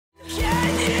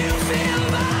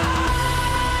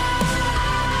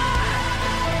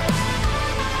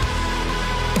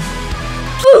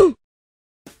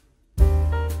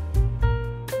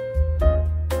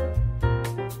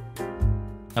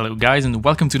guys, and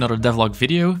welcome to another devlog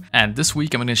video, and this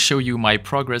week I'm going to show you my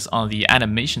progress on the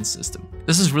animation system.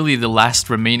 This is really the last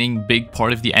remaining big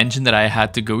part of the engine that I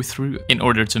had to go through in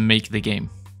order to make the game.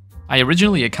 I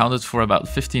originally accounted for about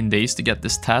 15 days to get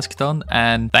this task done,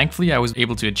 and thankfully I was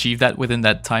able to achieve that within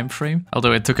that time frame,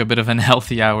 although it took a bit of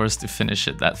unhealthy hours to finish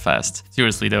it that fast.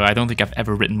 Seriously though, I don't think I've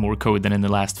ever written more code than in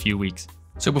the last few weeks.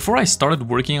 So before I started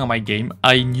working on my game,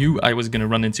 I knew I was going to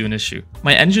run into an issue.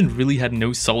 My engine really had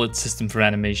no solid system for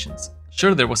animations.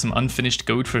 Sure, there was some unfinished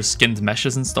code for skinned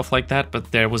meshes and stuff like that,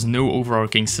 but there was no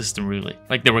overarching system really.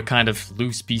 Like, they were kind of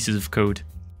loose pieces of code.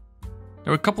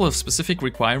 There were a couple of specific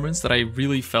requirements that I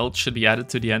really felt should be added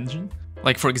to the engine.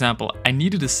 Like, for example, I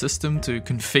needed a system to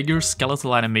configure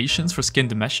skeletal animations for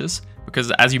skinned meshes,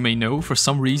 because as you may know, for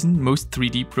some reason, most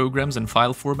 3D programs and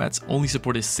file formats only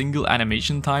support a single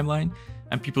animation timeline,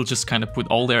 and people just kind of put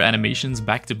all their animations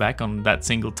back to back on that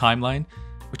single timeline,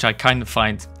 which I kind of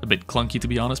find a bit clunky to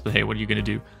be honest, but hey, what are you gonna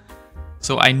do?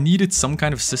 So I needed some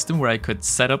kind of system where I could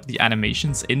set up the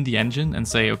animations in the engine and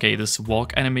say, okay, this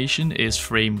walk animation is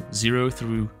frame 0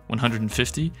 through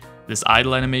 150, this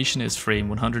idle animation is frame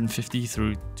 150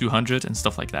 through 200 and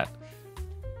stuff like that.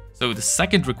 So the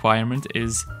second requirement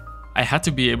is I had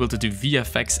to be able to do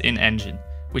VFX in engine,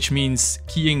 which means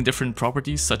keying different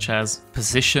properties such as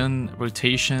position,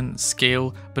 rotation,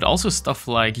 scale, but also stuff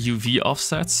like UV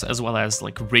offsets, as well as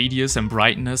like radius and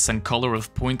brightness and color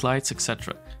of point lights,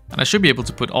 etc. And I should be able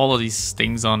to put all of these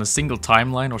things on a single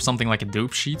timeline or something like a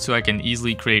dope sheet so I can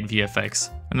easily create VFX.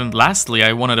 And then lastly,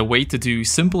 I wanted a way to do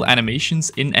simple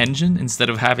animations in engine instead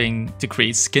of having to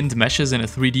create skinned meshes in a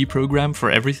 3D program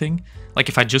for everything. Like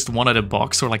if I just wanted a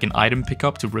box or like an item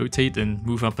pickup to rotate and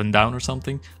move up and down or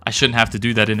something, I shouldn't have to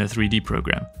do that in a 3D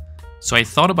program. So I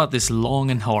thought about this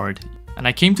long and hard, and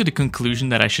I came to the conclusion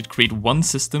that I should create one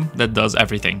system that does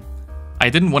everything. I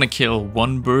didn't want to kill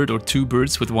one bird or two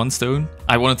birds with one stone,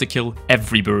 I wanted to kill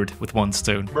every bird with one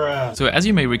stone. Bruh. So as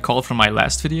you may recall from my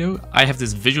last video, I have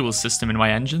this visual system in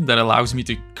my engine that allows me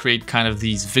to create kind of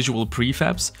these visual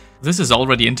prefabs. This is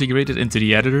already integrated into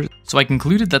the editor, so I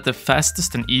concluded that the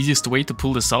fastest and easiest way to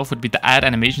pull this off would be to add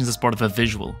animations as part of a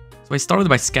visual. So I started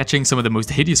by sketching some of the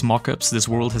most hideous mockups this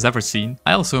world has ever seen.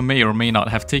 I also may or may not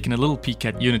have taken a little peek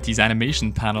at Unity's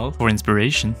animation panel for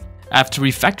inspiration. After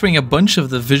refactoring a bunch of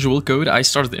the visual code, I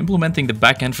started implementing the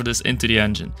backend for this into the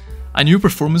engine. I knew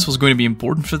performance was going to be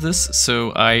important for this,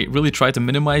 so I really tried to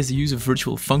minimize the use of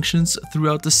virtual functions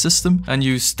throughout the system and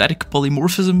use static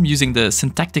polymorphism using the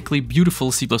syntactically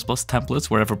beautiful C++ templates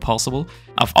wherever possible.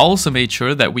 I've also made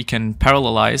sure that we can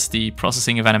parallelize the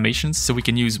processing of animations so we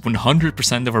can use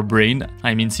 100% of our brain,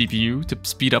 I mean CPU, to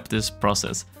speed up this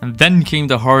process. And then came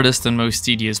the hardest and most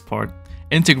tedious part.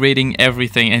 Integrating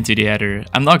everything into the editor.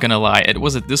 I'm not gonna lie, it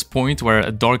was at this point where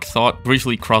a dark thought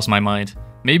briefly crossed my mind.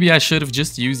 Maybe I should have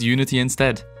just used Unity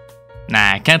instead.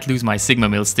 Nah, I can't lose my Sigma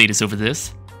Mail status over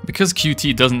this. Because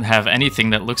Qt doesn't have anything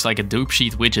that looks like a dope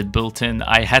sheet widget built in,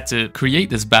 I had to create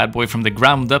this bad boy from the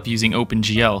ground up using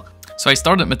OpenGL. So I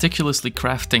started meticulously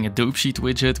crafting a dope sheet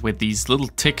widget with these little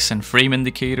ticks and frame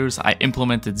indicators. I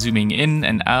implemented zooming in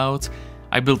and out.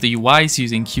 I built the UIs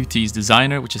using Qt's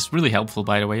designer, which is really helpful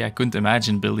by the way. I couldn't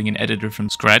imagine building an editor from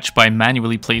scratch by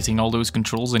manually placing all those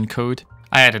controls in code.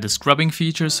 I added a scrubbing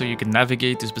feature so you can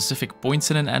navigate to specific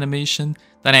points in an animation.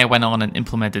 Then I went on and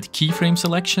implemented keyframe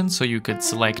selection so you could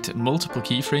select multiple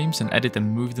keyframes and edit and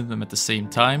move them at the same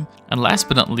time. And last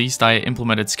but not least, I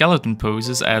implemented skeleton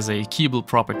poses as a keyable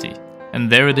property. And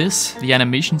there it is, the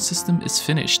animation system is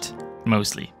finished,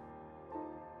 mostly.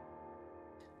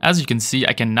 As you can see,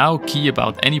 I can now key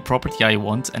about any property I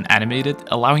want and animate it,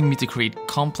 allowing me to create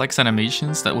complex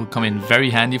animations that will come in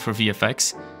very handy for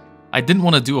VFX. I didn't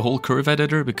want to do a whole curve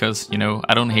editor because, you know,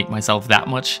 I don't hate myself that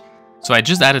much. So I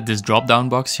just added this drop-down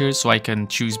box here so I can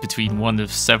choose between one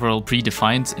of several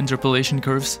predefined interpolation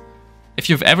curves. If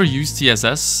you've ever used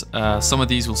TSS, some of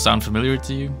these will sound familiar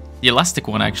to you. The elastic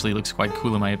one actually looks quite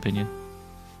cool in my opinion.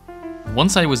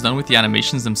 Once I was done with the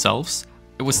animations themselves,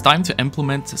 it was time to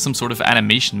implement some sort of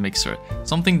animation mixer,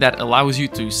 something that allows you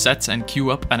to set and queue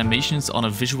up animations on a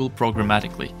visual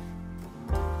programmatically.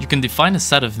 You can define a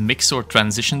set of mix or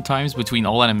transition times between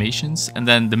all animations, and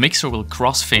then the mixer will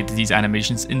crossfade these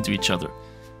animations into each other.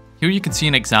 Here you can see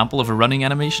an example of a running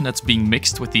animation that's being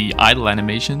mixed with the idle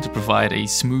animation to provide a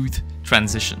smooth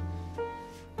transition.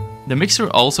 The mixer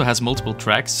also has multiple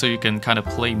tracks, so you can kind of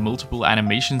play multiple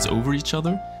animations over each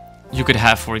other. You could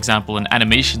have, for example, an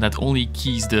animation that only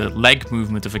keys the leg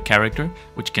movement of a character,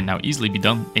 which can now easily be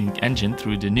done in engine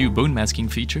through the new bone masking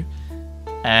feature,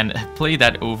 and play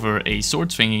that over a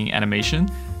sword swinging animation.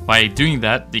 By doing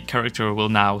that, the character will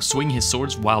now swing his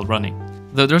swords while running.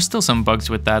 Though there's still some bugs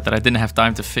with that I didn't have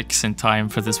time to fix in time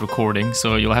for this recording,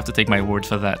 so you'll have to take my word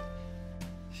for that.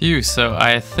 Phew, so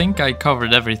I think I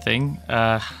covered everything.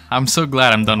 I'm so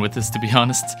glad I'm done with this, to be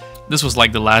honest. This was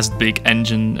like the last big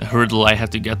engine hurdle I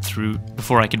had to get through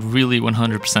before I could really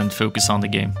 100% focus on the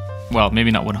game. Well,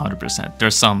 maybe not 100%.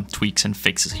 There's some tweaks and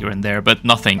fixes here and there, but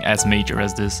nothing as major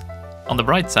as this. On the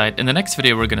bright side, in the next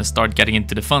video we're gonna start getting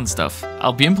into the fun stuff.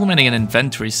 I'll be implementing an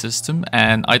inventory system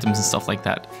and items and stuff like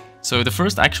that. So the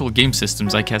first actual game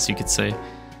systems, I guess you could say.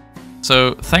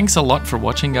 So thanks a lot for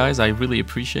watching, guys, I really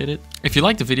appreciate it. If you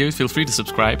liked the video, feel free to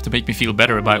subscribe to make me feel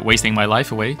better about wasting my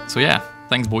life away. So yeah,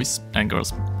 thanks boys and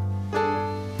girls.